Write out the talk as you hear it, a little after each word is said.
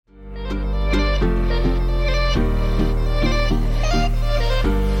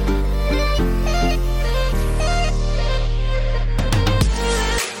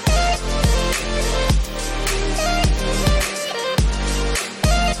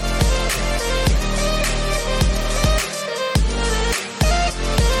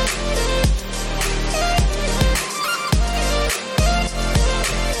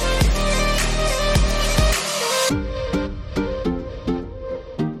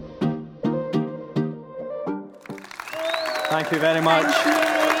Thank you very much. Thank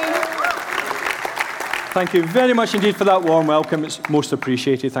you. Thank you very much indeed for that warm welcome. It's most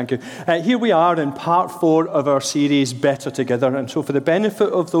appreciated. Thank you. Here we are in part 4 of our series, Better Together. And so for the benefit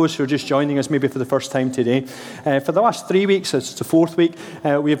of those who are just joining us maybe for the first time today, for the last 3 weeks, it's the 4th week,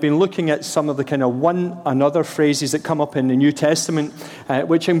 we have been looking at some of the kind of one another phrases that come up in the New Testament,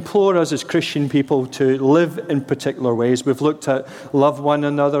 which implore us as Christian people to live in particular ways. We've looked at love one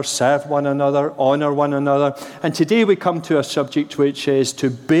another, serve one another, honour one another. And today we come to a subject which is to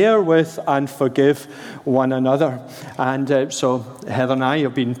bear with and forgive one another. And so Heather and I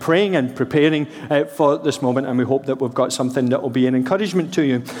have been praying and preparing for this moment, and we hope that we've got something that will be an encouragement to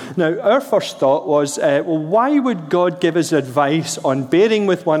you. Now, our first thought was, well, why would God give us advice on bearing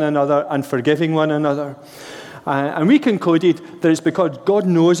with one another and forgiving one another? And we concluded that it's because God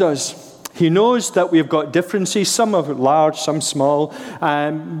knows us. He knows that we've got differences. Some are large, some small,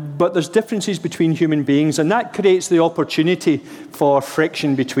 but there's differences between human beings, and that creates the opportunity for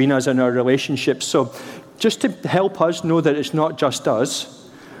friction between us and our relationships. So just to help us know that it's not just us,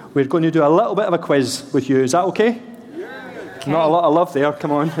 we're going to do a little bit of a quiz with you. Is that okay? Okay. Not a lot of love there.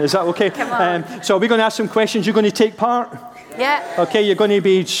 Come on. Is that okay? Come on. So we're going to ask some questions. You're going to take part? Yeah. Okay, you're going to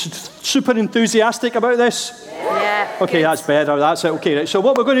be super enthusiastic about this? Yeah. Okay, good. that's better. That's it. Okay, right. So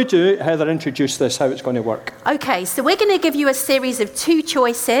what we're going to do, Heather, introduce this, how it's going to work. Okay, so we're going to give you a series of 2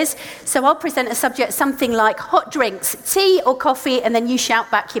 choices. So I'll present a subject, something like hot drinks, tea or coffee, and then you shout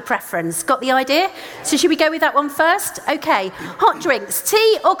back your preference. Got the idea? So should we go with that one first? Okay, hot drinks,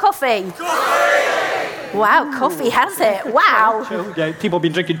 tea or coffee? Coffee! Wow, coffee has it. Wow. Yeah, people have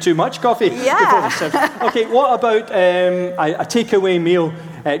been drinking too much coffee. Yeah. Okay, what about a takeaway meal?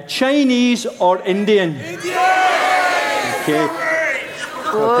 Chinese or Indian? Okay.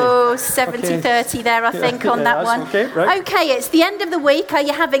 Oh, 70-30 there, I think, on that one. Okay, right. Okay, it's the end of the week. Are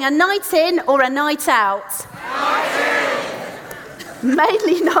you having a night in or a night out?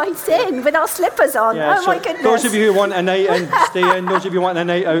 Mainly night in, with our slippers on. Yeah, oh, so my goodness. Those of you who want a night in, stay in. Those of you who want a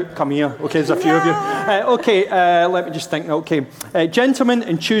night out, come here. Okay, there's a few of you. Let me just think. Okay. Gentlemen,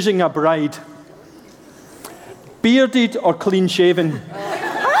 in choosing a bride, bearded or clean-shaven?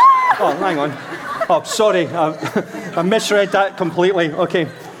 Oh, hang on. Oh, sorry. I misread that completely. Okay.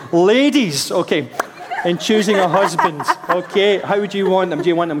 Ladies, okay, in choosing a husband, okay, how would you want them? Do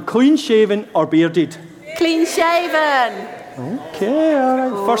you want them clean-shaven or bearded? Clean-shaven. Okay, all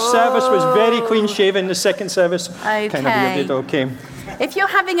right. First service was very clean-shaven. The second service, kind of bearded. Okay. If you're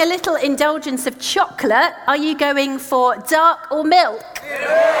having a little indulgence of chocolate, are you going for dark or milk?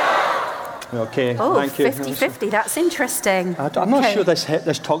 Okay, oh, thank you. 50-50, that's interesting. I'm not sure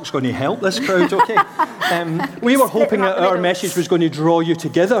this talk's going to help this crowd, okay? We were hoping that our message was going to draw you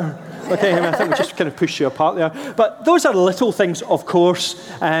together. Okay, I think we just kind of push you apart there. But those are little things, of course.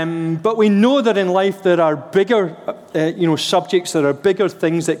 But we know that in life there are bigger, subjects. There are bigger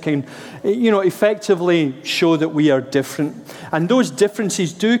things that can, effectively show that we are different. And those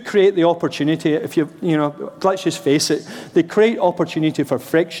differences do create the opportunity. If let's just face it, they create opportunity for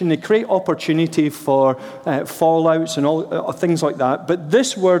friction. They create opportunity for fallouts and all things like that. But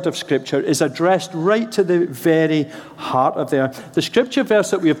this word of Scripture is addressed right to the very heart of there. The Scripture verse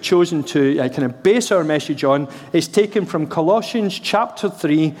that we have chosen to kind of base our message on is taken from Colossians chapter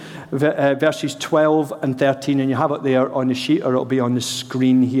 3, verses 12 and 13, and you have it there on the sheet, or it'll be on the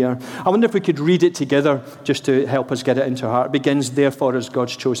screen here. I wonder if we could read it together just to help us get it into our heart. It begins, therefore, as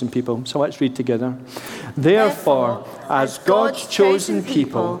God's chosen people. So let's read together. Therefore, as God's chosen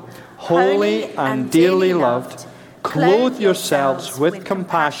people, holy and dearly loved, clothe yourselves with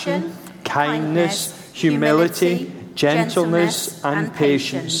compassion, kindness, humility, gentleness, and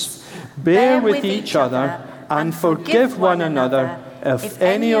patience. Bear with each other and forgive one another if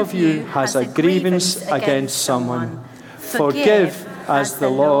any of you has a grievance against someone. Forgive as the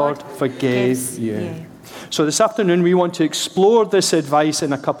Lord forgave you. So this afternoon we want to explore this advice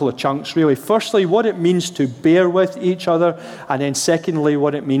in a couple of chunks, really. Firstly, what it means to bear with each other, and then secondly,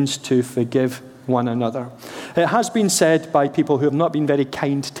 what it means to forgive one another. It has been said by people who have not been very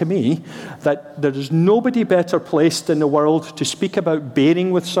kind to me that there is nobody better placed in the world to speak about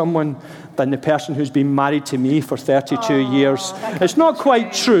bearing with someone than the person who's been married to me for 32 years. It's not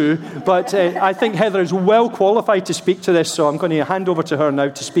quite true, but I think Heather is well qualified to speak to this, so I'm going to hand over to her now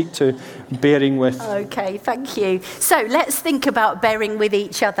to speak to bearing with. Okay, thank you. So let's think about bearing with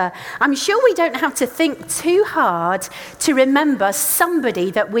each other. I'm sure we don't have to think too hard to remember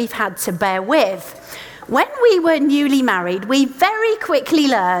somebody that we've had to bear with. When we were newly married, we very quickly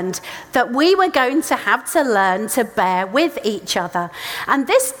learned that we were going to have to learn to bear with each other. And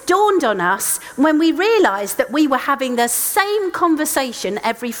this dawned on us when we realized that we were having the same conversation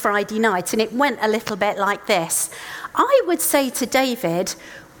every Friday night, and it went a little bit like this. I would say to David,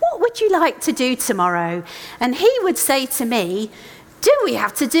 "What would you like to do tomorrow?" And he would say to me, "Do we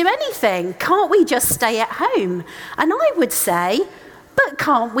have to do anything? Can't we just stay at home?" And I would say, "But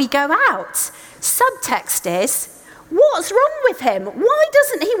can't we go out?" Subtext is, what's wrong with him? Why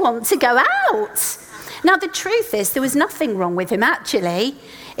doesn't he want to go out? Now, the truth is there was nothing wrong with him, actually.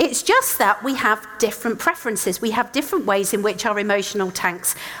 It's just that we have different preferences. We have different ways in which our emotional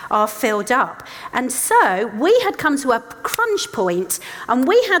tanks are filled up. And so we had come to a crunch point, and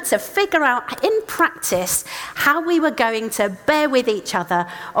we had to figure out in practice how we were going to bear with each other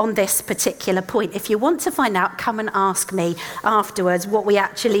on this particular point. If you want to find out, come and ask me afterwards what we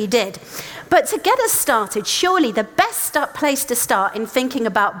actually did. But to get us started, surely the best place to start in thinking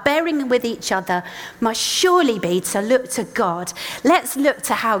about bearing with each other must surely be to look to God. Let's look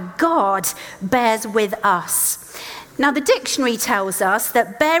to how God bears with us. Now, the dictionary tells us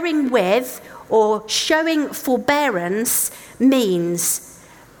that bearing with or showing forbearance means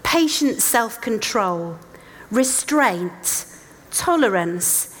patient self-control, restraint,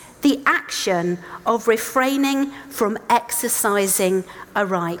 tolerance, the action of refraining from exercising a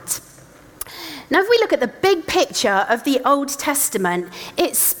right. Now, if we look at the big picture of the Old Testament,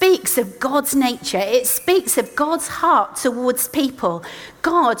 it speaks of God's nature. It speaks of God's heart towards people.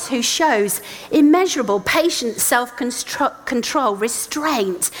 God who shows immeasurable patience, self-control,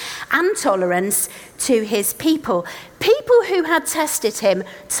 restraint, and tolerance to his people. People who had tested him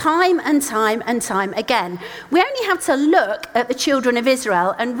time and time and time again. We only have to look at the children of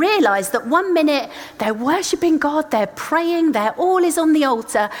Israel and realize that one minute they're worshipping God, they're praying, their all is on the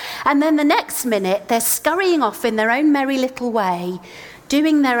altar, and then the next minute they're scurrying off in their own merry little way,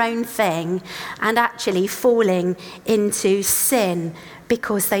 doing their own thing, and actually falling into sin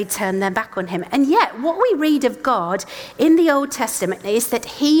because they turned their back on him. And yet, what we read of God in the Old Testament is that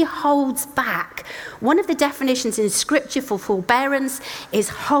he holds back. One of the definitions in Scripture for forbearance is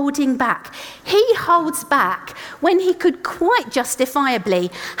holding back. He holds back when he could quite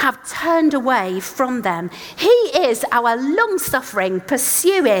justifiably have turned away from them. He is our long-suffering,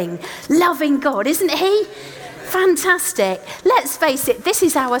 pursuing, loving God, isn't he? Fantastic. Let's face it, this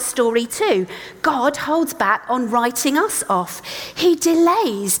is our story too. God holds back on writing us off. He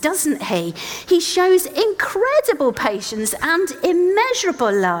delays, doesn't he? He shows incredible patience and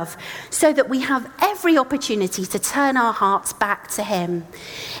immeasurable love so that we have every opportunity to turn our hearts back to him.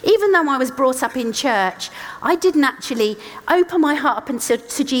 Even though I was brought up in church, I didn't actually open my heart up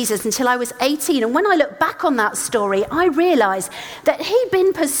to Jesus until I was 18. And when I look back on that story, I realised that he'd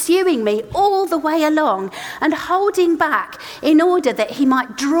been pursuing me all the way along and holding back in order that he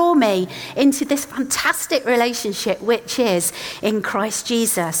might draw me into this fantastic relationship which is in Christ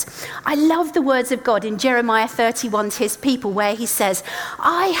Jesus. I love the words of God in Jeremiah 31 to his people where he says,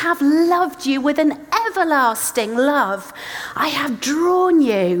 "I have loved you with an everlasting love. I have drawn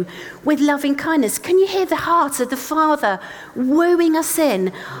you with loving kindness." Can you hear the heart of the Father wooing us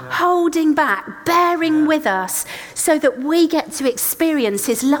in, holding back, bearing with us so that we get to experience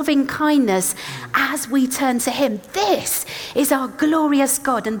his loving kindness as we turn to him? This is our glorious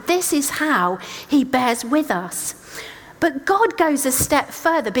God, and this is how he bears with us. But God goes a step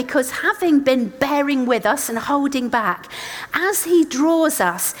further because having been bearing with us and holding back, as he draws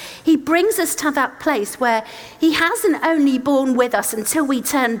us, he brings us to that place where he hasn't only borne with us until we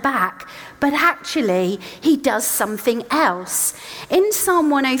turn back, but actually he does something else. In Psalm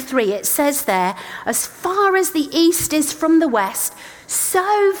 103, it says there, "As far as the east is from the west,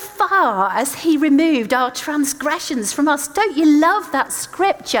 so far as he removed our transgressions from us." Don't you love that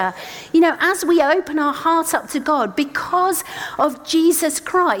scripture? You know, as we open our heart up to God because of Jesus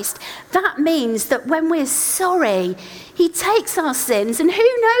Christ, that means that when we're sorry, he takes our sins, and who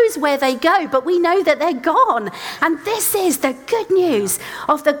knows where they go, but we know that they're gone. And this is the good news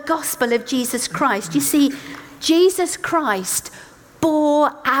of the gospel of Jesus Christ. You see, Jesus Christ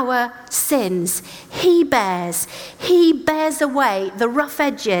bore our sins. He bears away the rough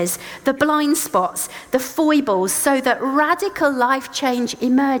edges, the blind spots, the foibles, so that radical life change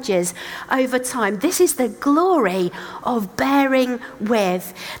emerges over time. This is the glory of bearing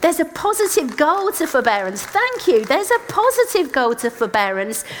with. There's a positive goal to forbearance. Thank you. There's a positive goal to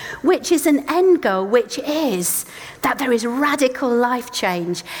forbearance, which is an end goal, which is that there is radical life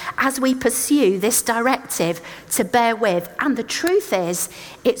change as we pursue this directive to bear with. And the truth is,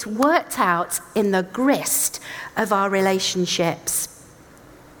 it's worked out in the grist of our relationships.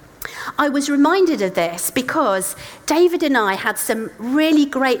 I was reminded of this because David and I had some really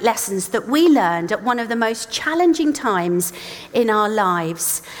great lessons that we learned at one of the most challenging times in our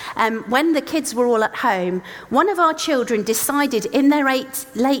lives. When the kids were all at home, one of our children decided in their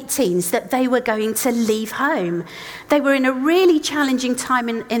late teens that they were going to leave home. They were in a really challenging time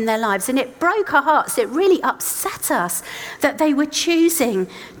in their lives, and it broke our hearts. It really upset us that they were choosing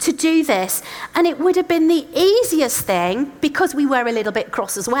to do this. And it would have been the easiest thing, because we were a little bit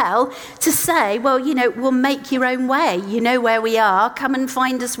cross as well, to say, well, we'll make your own way. You know where we are. Come and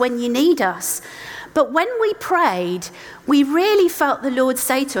find us when you need us. But when we prayed, we really felt the Lord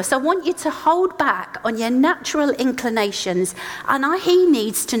say to us, I want you to hold back on your natural inclinations, and he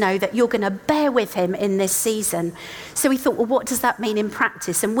needs to know that you're going to bear with him in this season. So we thought, well, what does that mean in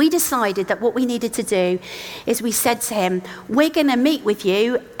practice? And we decided that what we needed to do is we said to him, we're going to meet with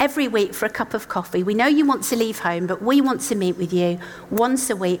you every week for a cup of coffee. We know you want to leave home, but we want to meet with you once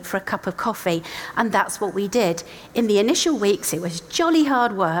a week for a cup of coffee. And that's what we did. In the initial weeks, it was jolly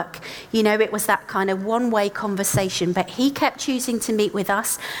hard work. It was that kind of one-way conversation, but he kept choosing to meet with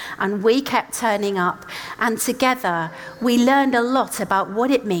us, and we kept turning up, and together we learned a lot about what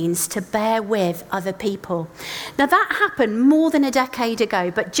it means to bear with other people. Now that happened more than a decade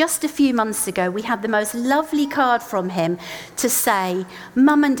ago, but just a few months ago we had the most lovely card from him to say,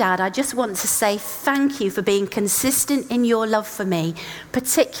 Mum and Dad, I just want to say thank you for being consistent in your love for me,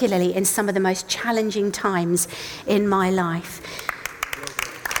 particularly in some of the most challenging times in my life.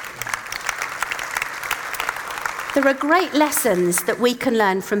 There are great lessons that we can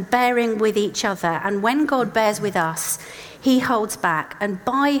learn from bearing with each other, and when God bears with us, he holds back, and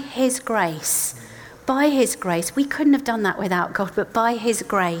by his grace, we couldn't have done that without God, but by his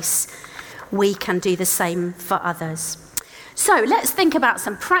grace, we can do the same for others. So let's think about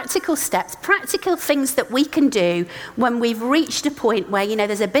some practical steps, practical things that we can do when we've reached a point where,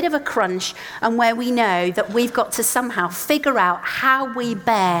 there's a bit of a crunch and where we know that we've got to somehow figure out how we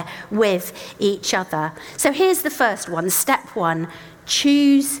bear with each other. So here's the first one, step 1,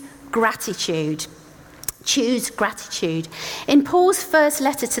 choose gratitude. Choose gratitude. In Paul's first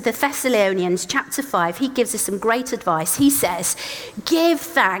letter to the Thessalonians, chapter 5, he gives us some great advice. He says, give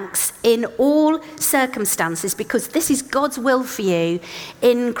thanks in all circumstances, because this is God's will for you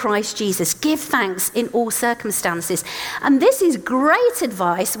in Christ Jesus. Give thanks in all circumstances. And this is great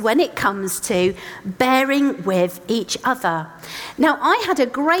advice when it comes to bearing with each other. Now, I had a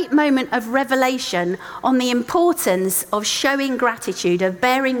great moment of revelation on the importance of showing gratitude, of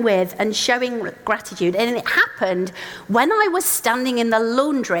bearing with and showing gratitude. And it happened when I was standing in the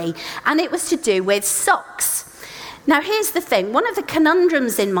laundry, and it was to do with socks. Now, here's the thing. One of the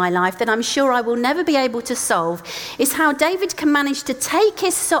conundrums in my life that I'm sure I will never be able to solve is how David can manage to take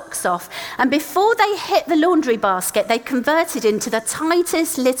his socks off, and before they hit the laundry basket, they converted into the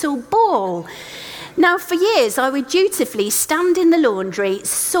tightest little ball. Now, for years, I would dutifully stand in the laundry,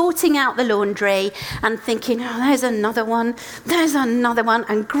 sorting out the laundry and thinking, there's another one,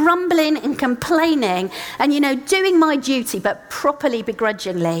 and grumbling and complaining and, doing my duty, but properly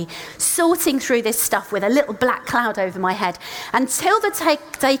begrudgingly, sorting through this stuff with a little black cloud over my head, until the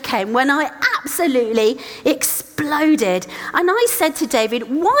day came when I absolutely exploded. And I said to David,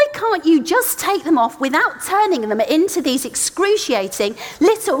 why can't you just take them off without turning them into these excruciating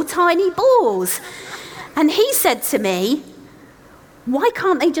little tiny balls? And he said to me, why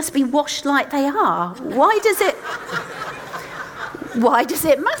can't they just be washed like they are? Why does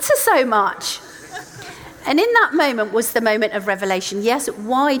it matter so much? And in that moment was the moment of revelation. Yes,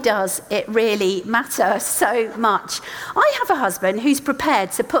 why does it really matter so much? I have a husband who's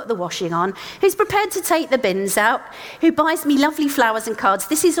prepared to put the washing on, who's prepared to take the bins out, who buys me lovely flowers and cards.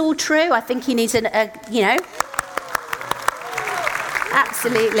 This is all true. I think he needs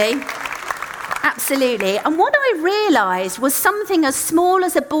Absolutely. And what I realised was something as small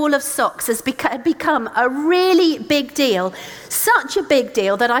as a ball of socks has become a really big deal, such a big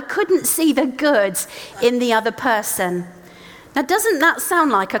deal that I couldn't see the good in the other person. Now, doesn't that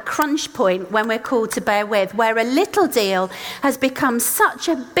sound like a crunch point when we're called to bear with, where a little deal has become such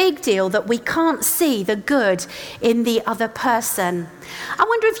a big deal that we can't see the good in the other person? I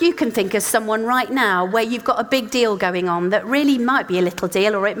wonder if you can think of someone right now where you've got a big deal going on that really might be a little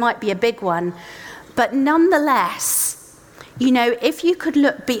deal, or it might be a big one. But nonetheless, if you could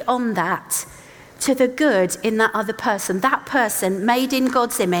look beyond that to the good in that other person, that person made in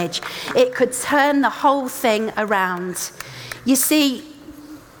God's image, it could turn the whole thing around. You see,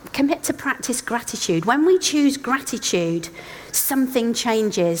 commit to practice gratitude. When we choose gratitude, something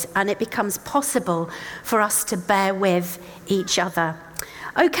changes and it becomes possible for us to bear with each other.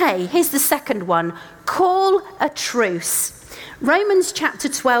 Okay, here's the second one. Call a truce. Romans chapter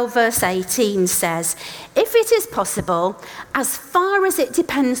 12, verse 18 says, "If it is possible, as far as it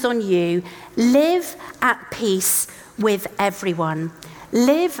depends on you, live at peace with everyone."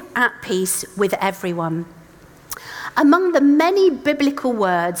 Live at peace with everyone. Among the many biblical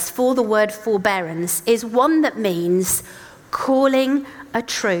words for the word forbearance is one that means calling a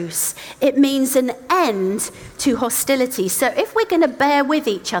truce. It means an end to hostility. So if we're going to bear with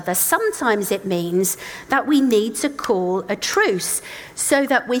each other, sometimes it means that we need to call a truce so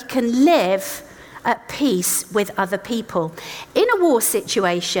that we can live at peace with other people. In a war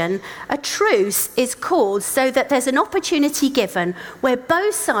situation, a truce is called so that there's an opportunity given where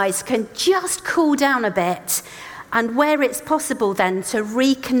both sides can just cool down a bit, and where it's possible then to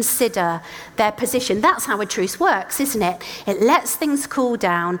reconsider their position. That's how a truce works, isn't it? It lets things cool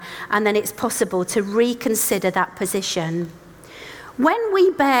down, and then it's possible to reconsider that position. When we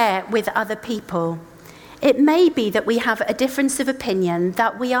bear with other people, it may be that we have a difference of opinion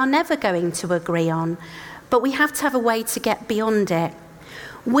that we are never going to agree on, but we have to have a way to get beyond it.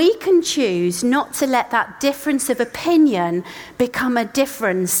 We can choose not to let that difference of opinion become a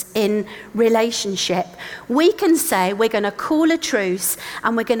difference in relationship. We can say we're going to call a truce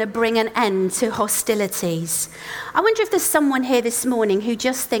and we're going to bring an end to hostilities. I wonder if there's someone here this morning who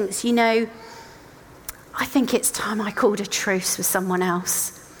just thinks, I think it's time I called a truce with someone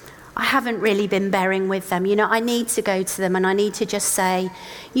else. I haven't really been bearing with them. I need to go to them and I need to just say,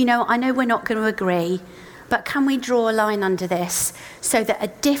 I know we're not going to agree, but can we draw a line under this so that a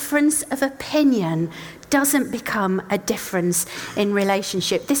difference of opinion doesn't become a difference in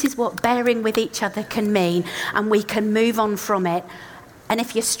relationship? This is what bearing with each other can mean, and we can move on from it. And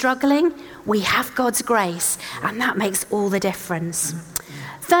if you're struggling, we have God's grace, and that makes all the difference.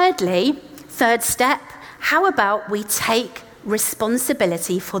 Thirdly, third step, how about we take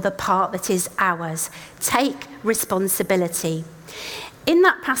responsibility for the part that is ours? Take responsibility. In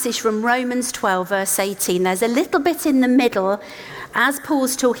that passage from Romans 12, verse 18, there's a little bit in the middle, as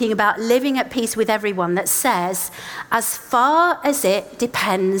Paul's talking about living at peace with everyone, that says, as far as it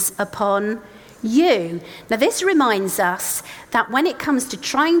depends upon you. Now, this reminds us that when it comes to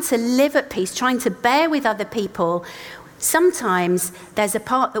trying to live at peace, trying to bear with other people, sometimes there's a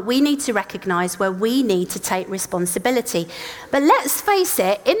part that we need to recognise where we need to take responsibility. But let's face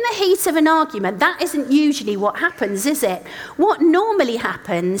it, in the heat of an argument, that isn't usually what happens, is it? What normally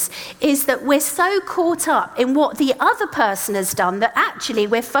happens is that we're so caught up in what the other person has done that actually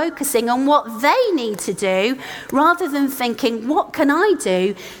we're focusing on what they need to do rather than thinking, what can I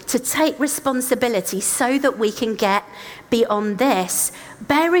do to take responsibility so that we can get beyond this?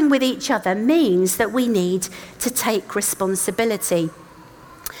 Bearing with each other means that we need to take responsibility.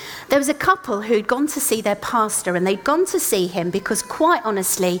 There was a couple who'd gone to see their pastor, and they'd gone to see him because, quite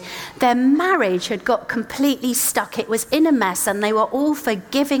honestly, their marriage had got completely stuck. It was in a mess, and they were all for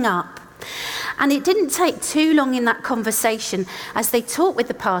giving up. And it didn't take too long in that conversation as they talked with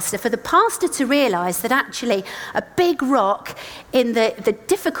the pastor for the pastor to realise that actually a big rock in the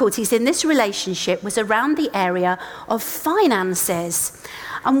difficulties in this relationship was around the area of finances.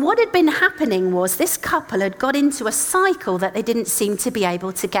 And what had been happening was this couple had got into a cycle that they didn't seem to be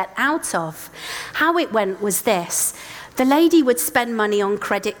able to get out of. How it went was this. The lady would spend money on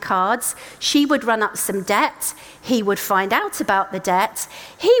credit cards. She would run up some debt. He would find out about the debt.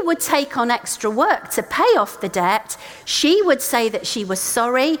 He would take on extra work to pay off the debt. She would say that she was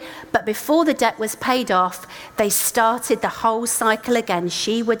sorry, but before the debt was paid off, they started the whole cycle again.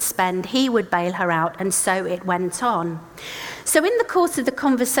 She would spend, he would bail her out, and so it went on. So in the course of the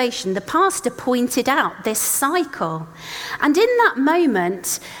conversation, the pastor pointed out this cycle. And in that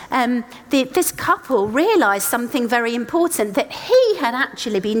moment, this couple realised something very important, that he had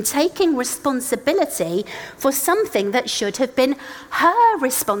actually been taking responsibility for something that should have been her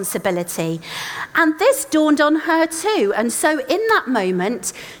responsibility. And this dawned on her too. And so in that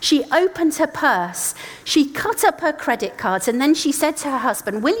moment, she opened her purse, she cut up her credit cards, and then she said to her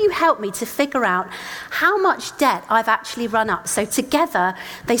husband, will you help me to figure out how much debt I've actually run up? So together,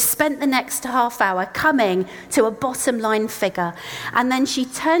 they spent the next half hour coming to a bottom line figure. And then she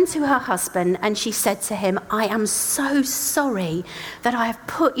turned to her husband and she said to him, I am so sorry that I have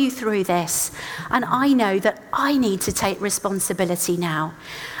put you through this. And I know that I need to take responsibility now.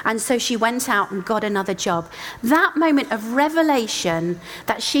 And so she went out and got another job. That moment of revelation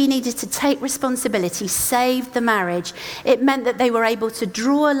that she needed to take responsibility saved the marriage. It meant that they were able to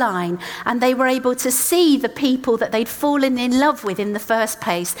draw a line and they were able to see the people that they'd fallen in love with in the first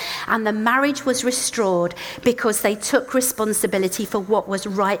place. And the marriage was restored because they took responsibility for what was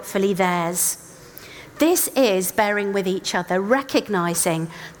rightfully theirs. This is bearing with each other, recognizing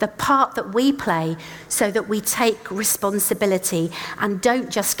the part that we play so that we take responsibility and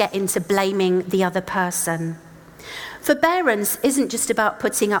don't just get into blaming the other person. Forbearance isn't just about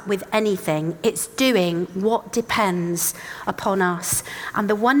putting up with anything, it's doing what depends upon us. And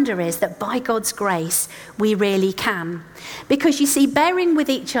the wonder is that by God's grace, we really can. Because you see, bearing with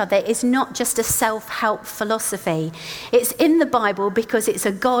each other is not just a self-help philosophy. It's in the Bible because it's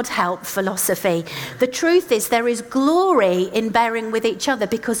a God-help philosophy. The truth is there is glory in bearing with each other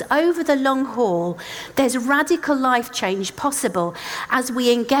because over the long haul, there's radical life change possible as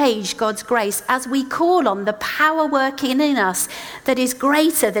we engage God's grace, as we call on the power working in us that is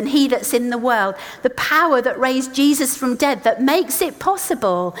greater than he that's in the world, the power that raised Jesus from dead, that makes it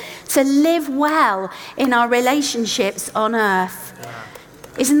possible to live well in our relationships on earth.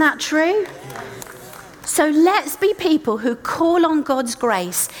 Isn't that true? So let's be people who call on God's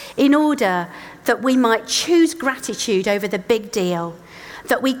grace in order that we might choose gratitude over the big deal,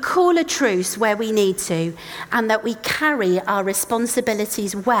 that we call a truce where we need to, and that we carry our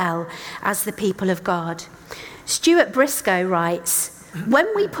responsibilities well as the people of God. Stuart Briscoe writes, when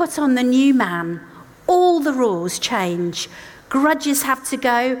we put on the new man, all the rules change. Grudges have to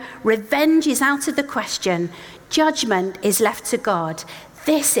go, revenge is out of the question, judgment is left to God.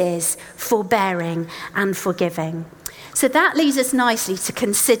 This is forbearing and forgiving. So that leads us nicely to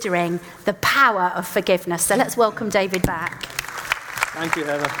considering the power of forgiveness. So let's welcome David back. Thank you,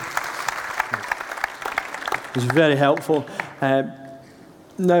 Heather. It was very helpful.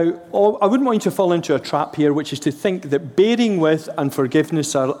 Now, I wouldn't want you to fall into a trap here, which is to think that bearing with and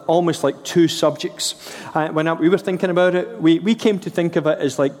forgiveness are almost like two subjects. When we were thinking about it, we came to think of it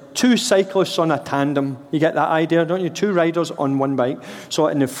as like two cyclists on a tandem. You get that idea, don't you? Two riders on one bike. So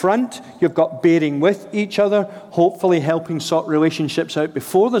in the front, you've got bearing with each other, hopefully helping sort relationships out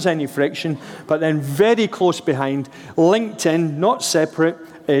before there's any friction. But then very close behind, linked in, not separate,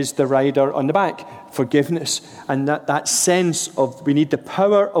 is the rider on the back. Forgiveness, and that sense of we need the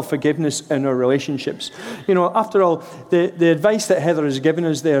power of forgiveness in our relationships. You know, after all, the advice that Heather has given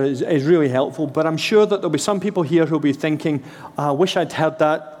us there is really helpful, but I'm sure that there'll be some people here who'll be thinking, I wish I'd heard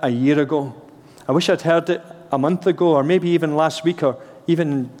that a year ago. I wish I'd heard it a month ago, or maybe even last week, or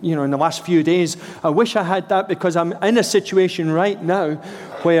even, in the last few days. I wish I had that because I'm in a situation right now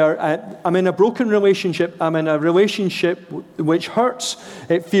where I'm in a broken relationship. I'm in a relationship which hurts.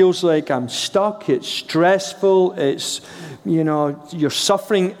 It feels like I'm stuck. It's stressful. It's, you're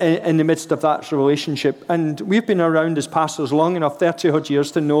suffering in the midst of that relationship. And we've been around as pastors long enough, 30 odd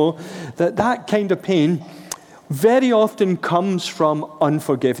years, to know that kind of pain very often comes from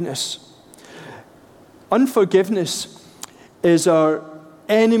unforgiveness. Unforgiveness is our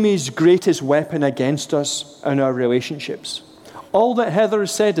enemy's greatest weapon against us in our relationships. All that Heather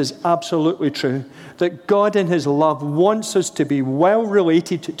has said is absolutely true, that God in his love wants us to be well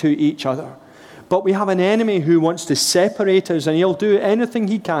related to each other. But we have an enemy who wants to separate us, and he'll do anything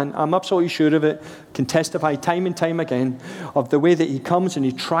he can. I'm absolutely sure of it. Can testify time and time again of the way that he comes and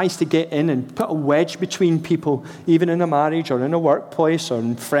he tries to get in and put a wedge between people, even in a marriage or in a workplace or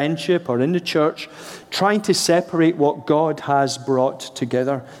in friendship or in the church, trying to separate what God has brought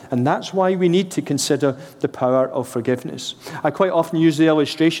together. And that's why we need to consider the power of forgiveness. I quite often use the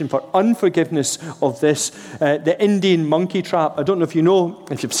illustration for unforgiveness of this, the Indian monkey trap. I don't know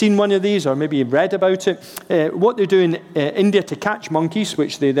if you've seen one of these or maybe you've read about it. What they do in India to catch monkeys,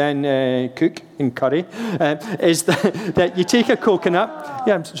 which they then cook in curry, is that you take a coconut.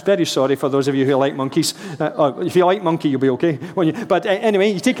 Yeah, I'm very sorry for those of you who like monkeys. If you like monkey, you'll be okay. But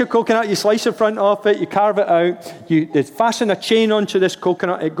anyway, you take a coconut, you slice the front off it, you carve it out, you fasten a chain onto this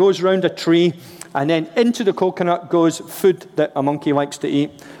coconut, it goes round a tree, and then into the coconut goes food that a monkey likes to eat.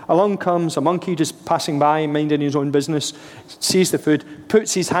 Along comes a monkey just passing by, minding his own business, sees the food,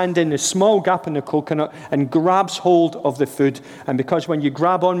 puts his hand in the small gap in the coconut and grabs hold of the food. And because when you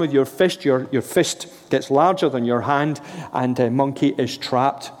grab on with your fist gets larger than your hand, and the monkey is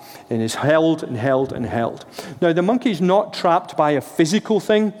trapped and is held and held and held. Now, the monkey's not trapped by a physical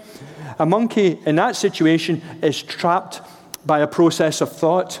thing. A monkey in that situation is trapped by a process of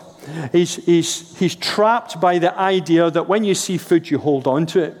thought. He's trapped by the idea that when you see food, you hold on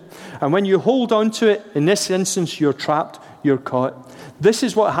to it. And when you hold on to it, in this instance, you're trapped, you're caught. This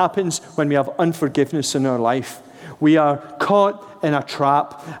is what happens when we have unforgiveness in our life. We are caught in a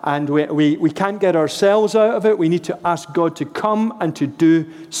trap, and we can't get ourselves out of it. We need to ask God to come and to do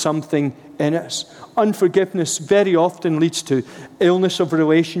something in us. Unforgiveness very often leads to illness of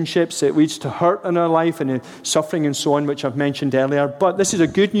relationships. It leads to hurt in our life and suffering and so on, which I've mentioned earlier. But this is a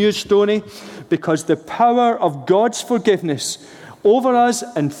good news story because the power of God's forgiveness over us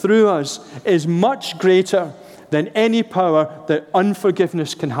and through us is much greater than any power that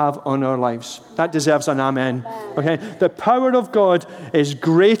unforgiveness can have on our lives. That deserves an amen. Okay? The power of God is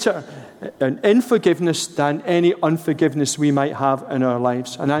greater in forgiveness than any unforgiveness we might have in our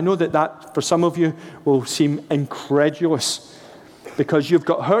lives. And I know that for some of you will seem incredulous, because you've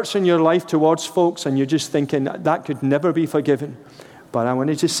got hurts in your life towards folks and you're just thinking that could never be forgiven. But I want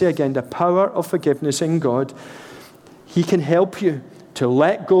to just say again, the power of forgiveness in God, He can help you to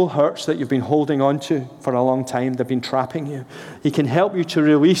let go hurts that you've been holding on to for a long time. They've been trapping you. He can help you to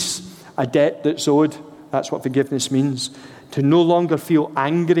release a debt that's owed. That's what forgiveness means. To no longer feel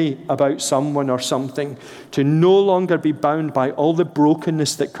angry about someone or something. To no longer be bound by all the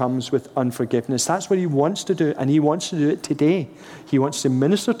brokenness that comes with unforgiveness. That's what He wants to do, and He wants to do it today. He wants to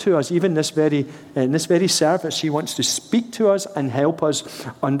minister to us, even in this very service. He wants to speak to us and help us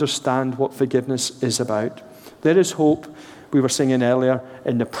understand what forgiveness is about. There is hope, we were singing earlier,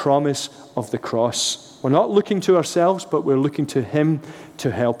 in the promise of the cross. We're not looking to ourselves, but we're looking to Him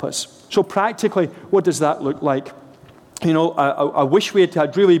to help us. So practically, what does that look like? You know, I wish we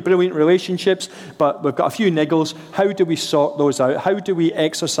had really brilliant relationships, but we've got a few niggles. How do we sort those out? How do we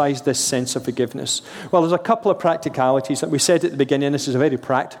exercise this sense of forgiveness? Well, there's a couple of practicalities that we said at the beginning. This is a very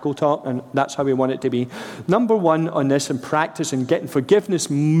practical talk, and that's how we want it to be. Number one on this in practice and getting forgiveness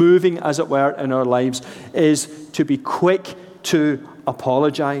moving, as it were, in our lives is to be quick to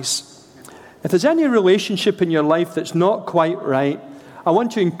apologize. If there's any relationship in your life that's not quite right, I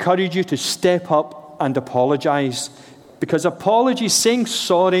want to encourage you to step up and apologize. Because apology, saying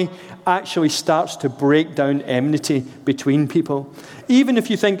sorry, actually starts to break down enmity between people. Even if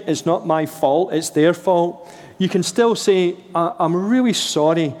you think it's not my fault, it's their fault, you can still say, I'm really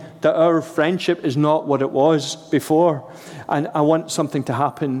sorry that our friendship is not what it was before, and I want something to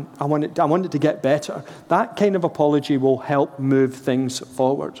happen. I want it to get better. That kind of apology will help move things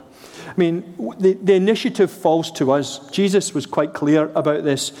forward. I mean, the initiative falls to us. Jesus was quite clear about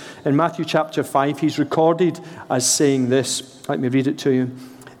this. In Matthew chapter 5, He's recorded as saying this. Let me read it to you.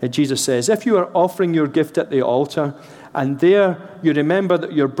 Jesus says, if you are offering your gift at the altar, and there you remember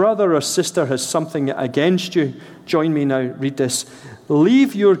that your brother or sister has something against you, join me now, read this.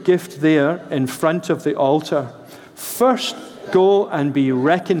 Leave your gift there in front of the altar. First go and be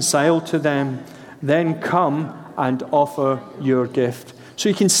reconciled to them, then come and offer your gift. So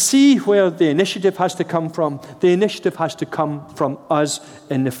you can see where the initiative has to come from. The initiative has to come from us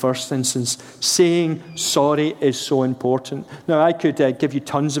in the first instance. Saying sorry is so important. Now, I could give you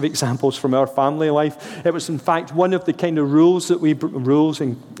tons of examples from our family life. It was, in fact, one of the kind of rules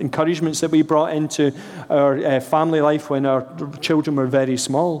and encouragements that we brought into our family life when our children were very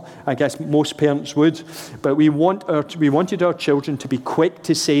small. I guess most parents would. But we wanted our children to be quick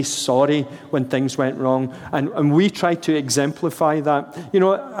to say sorry when things went wrong. And we tried to exemplify that. You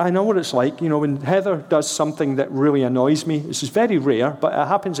know, I know what it's like. You know, when Heather does something that really annoys me, this is very rare, but it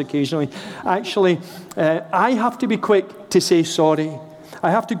happens occasionally. Actually, I have to be quick to say sorry.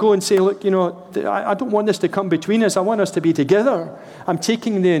 I have to go and say, look, you know, I don't want this to come between us. I want us to be together. I'm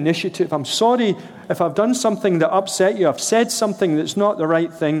taking the initiative. I'm sorry if I've done something that upset you. I've said something that's not the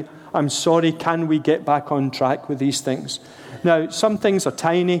right thing. I'm sorry. Can we get back on track with these things? Now, some things are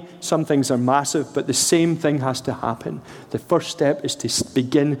tiny, some things are massive, but the same thing has to happen. The first step is to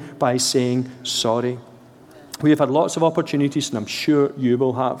begin by saying sorry. We have had lots of opportunities, and I'm sure you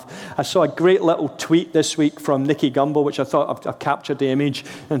will have. I saw a great little tweet this week from Nicky Gumbel, which I thought I've captured the image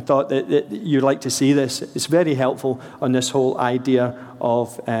and thought that you'd like to see this. It's very helpful on this whole idea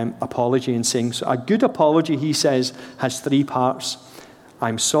of apology and saying so. A good apology, he says, has three parts.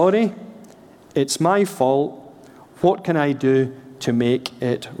 I'm sorry. It's my fault. What can I do to make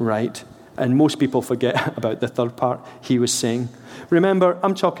it right? And most people forget about the third part he was saying. Remember,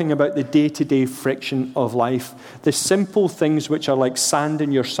 I'm talking about the day-to-day friction of life. The simple things which are like sand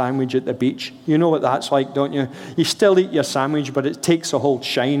in your sandwich at the beach. You know what that's like, don't you? You still eat your sandwich, but it takes a whole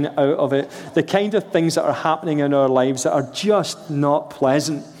shine out of it. The kind of things that are happening in our lives that are just not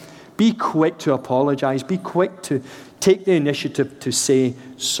pleasant. Be quick to apologize. Be quick to take the initiative to say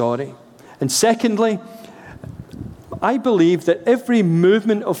sorry. And secondly, I believe that every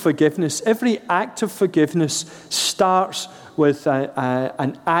movement of forgiveness, every act of forgiveness starts with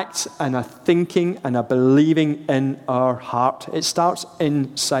an act and a thinking and a believing in our heart. It starts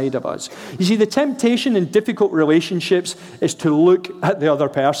inside of us. You see, the temptation in difficult relationships is to look at the other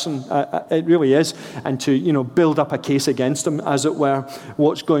person. It really is. And to, build up a case against them, as it were,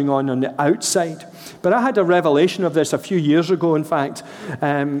 what's going on the outside. But I had a revelation of this a few years ago, in fact,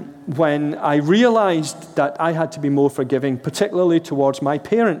 when I realized that I had to be more forgiving, particularly towards my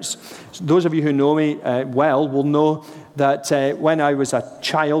parents. So those of you who know me well will know that when I was a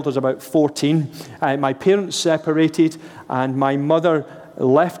child, I was about 14, my parents separated and my mother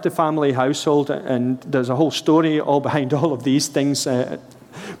left the family household, and there's a whole story all behind all of these things.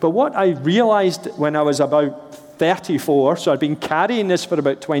 But what I realized when I was about 34, so I'd been carrying this for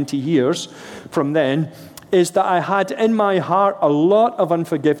about 20 years from then, is that I had in my heart a lot of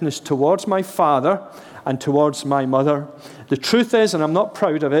unforgiveness towards my father and towards my mother. The truth is, and I'm not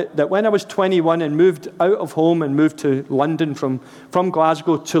proud of it, that when I was 21 and moved out of home and moved to London, from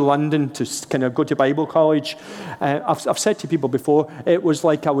Glasgow to London to kind of go to Bible college, I've said to people before, it was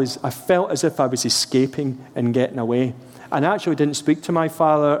like I felt as if I was escaping and getting away. And I actually didn't speak to my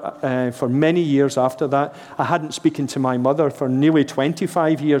father for many years after that. I hadn't spoken to my mother for nearly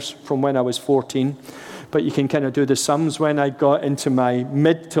 25 years from when I was 14. But you can kind of do the sums. When I got into my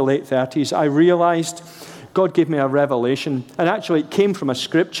mid to late 30s, I realized God gave me a revelation. And actually, it came from a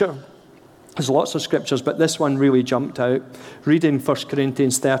scripture. There's lots of scriptures, but this one really jumped out. Reading 1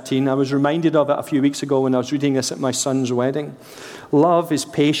 Corinthians 13, I was reminded of it a few weeks ago when I was reading this at my son's wedding. Love is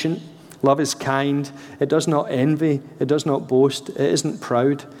patient. Love is kind. It does not envy. It does not boast. It isn't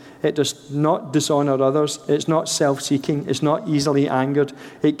proud. It does not dishonor others. It's not self-seeking. It's not easily angered.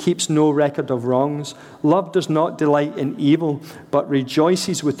 It keeps no record of wrongs. Love does not delight in evil, but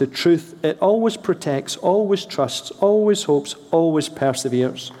rejoices with the truth. It always protects, always trusts, always hopes, always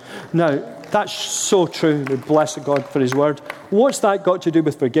perseveres. Now, that's so true. We bless God for his word. What's that got to do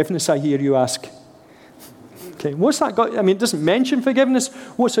with forgiveness, I hear you ask? Okay, what's that got? I mean, it doesn't mention forgiveness.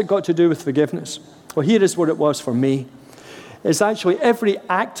 What's it got to do with forgiveness? Well, here is what it was for me. It's actually every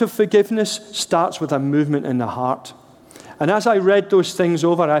act of forgiveness starts with a movement in the heart. And as I read those things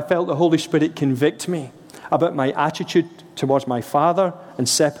over, I felt the Holy Spirit convict me about my attitude towards my father and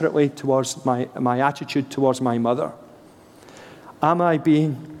separately towards my attitude towards my mother. I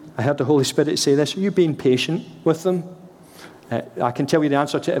heard the Holy Spirit say this, are you being patient with them? I can tell you the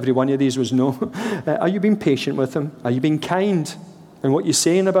answer to every one of these was no. Are you being patient with them? Are you being kind in what you're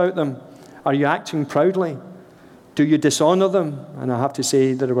saying about them? Are you acting proudly? Do you dishonor them? And I have to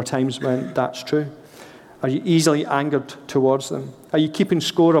say that there were times when that's true. Are you easily angered towards them? Are you keeping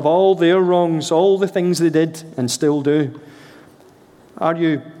score of all their wrongs, all the things they did and still do? Are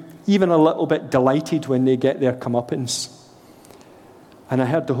you even a little bit delighted when they get their comeuppance? And I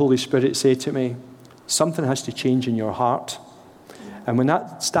heard the Holy Spirit say to me, something has to change in your heart. And when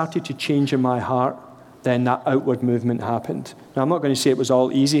that started to change in my heart, then that outward movement happened. Now, I'm not going to say it was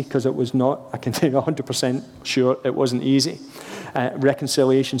all easy, because it was not. I can tell you 100% sure it wasn't easy.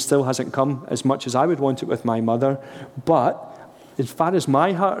 Reconciliation still hasn't come as much as I would want it with my mother. But as far as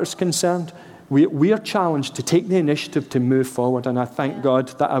my heart is concerned, we are challenged to take the initiative to move forward, and I thank God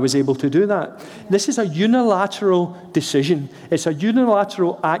that I was able to do that. This is a unilateral decision. It's a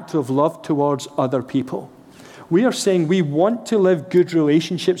unilateral act of love towards other people. We are saying we want to live good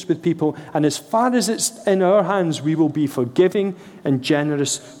relationships with people, and as far as it's in our hands, we will be forgiving and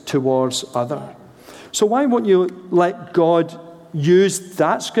generous towards others. So why won't you let God use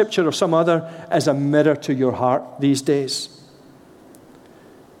that scripture or some other as a mirror to your heart these days?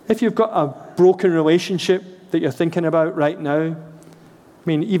 If you've got a broken relationship that you're thinking about right now, I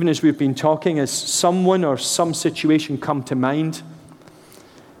mean, even as we've been talking, has someone or some situation come to mind?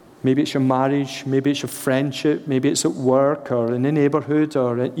 Maybe it's your marriage, maybe it's your friendship, maybe it's at work or in the neighborhood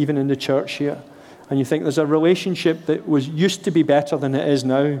or even in the church here. And you think there's a relationship that used to be better than it is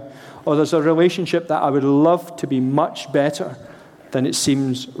now, or there's a relationship that I would love to be much better than it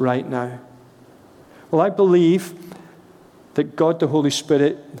seems right now. Well, I believe that God, the Holy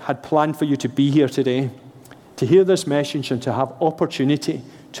Spirit, had planned for you to be here today, to hear this message and to have opportunity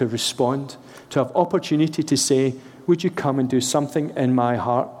to respond, to have opportunity to say, would you come and do something in my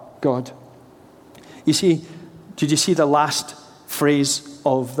heart, God? You see, did you see the last phrase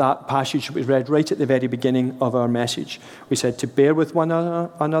of that passage we read right at the very beginning of our message? We said to bear with one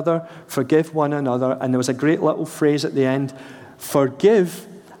another, forgive one another, and there was a great little phrase at the end, forgive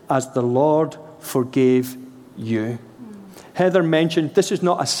as the Lord forgave you. Heather mentioned this is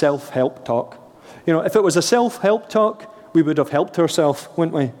not a self-help talk. You know, if it was a self-help talk, we would have helped ourselves,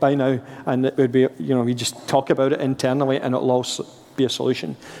 wouldn't we, by now? And it would be, we just talk about it internally and it'll also be a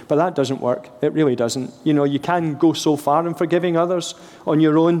solution. But that doesn't work. It really doesn't. You can go so far in forgiving others on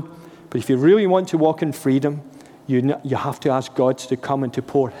your own, but if you really want to walk in freedom, you have to ask God to come and to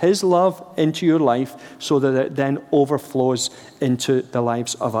pour his love into your life so that it then overflows into the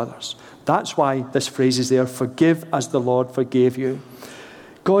lives of others. That's why this phrase is there, forgive as the Lord forgave you.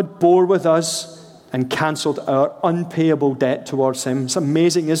 God bore with us and cancelled our unpayable debt towards him. It's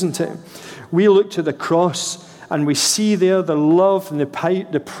amazing, isn't it? We look to the cross And we see there the love and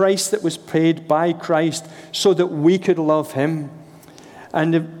the price that was paid by Christ so that we could love him.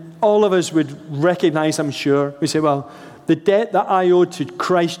 And if all of us would recognize, I'm sure, we say, well, the debt that I owed to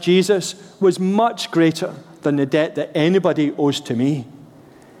Christ Jesus was much greater than the debt that anybody owes to me.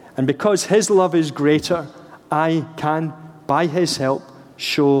 And because his love is greater, I can, by his help,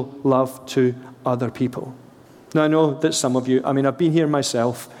 show love to other people. Now, I know that some of you, I've been here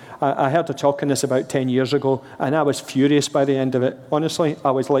myself. I heard a talk on this about 10 years ago, and I was furious by the end of it. Honestly, I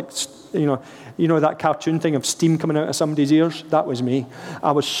was like, you know that cartoon thing of steam coming out of somebody's ears? That was me.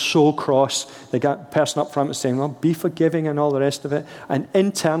 I was so cross. The person up front was saying, well, be forgiving and all the rest of it. And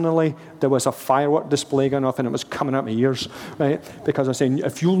internally, there was a firework display going off, and it was coming out my ears, right? Because I was saying,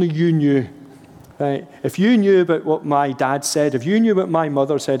 if only you knew. Right? If you knew about what my dad said, if you knew what my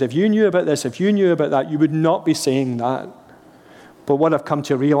mother said, if you knew about this, if you knew about that, you would not be saying that. But what I've come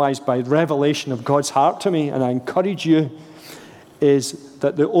to realize by revelation of God's heart to me, and I encourage you, is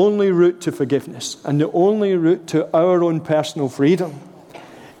that the only route to forgiveness and the only route to our own personal freedom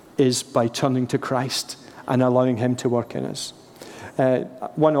is by turning to Christ and allowing him to work in us.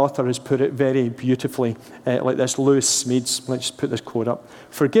 One author has put it very beautifully like this, Lewis Smedes. Let's just put this quote up.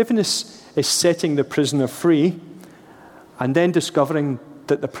 Forgiveness is setting the prisoner free and then discovering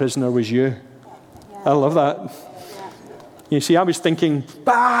that the prisoner was you. Yeah. I love that. Yeah. You see, I was thinking,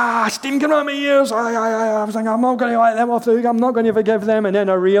 steam coming out of my ears. I was thinking, I'm not going to let them off the hook. I'm not going to forgive them. And then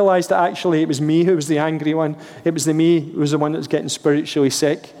I realized that actually it was me who was the angry one. It was me who was the one that was getting spiritually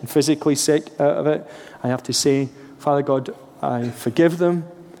sick and physically sick out of it. I have to say, Father God, I forgive them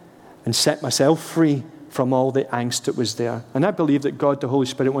and set myself free from all the angst that was there. And I believe that God, the Holy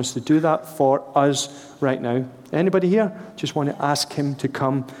Spirit, wants to do that for us right now. Anybody here? Just want to ask him to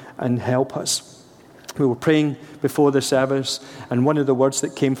come and help us. We were praying before the service, and one of the words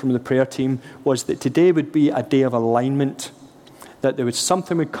that came from the prayer team was that today would be a day of alignment, that there was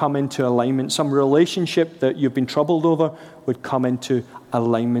something would come into alignment, some relationship that you've been troubled over would come into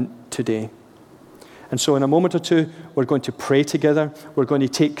alignment today. And so in a moment or two, we're going to pray together. We're going to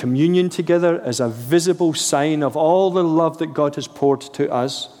take communion together as a visible sign of all the love that God has poured to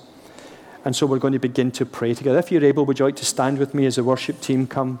us. And so we're going to begin to pray together. If you're able, would you like to stand with me as the worship team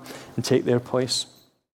come and take their place?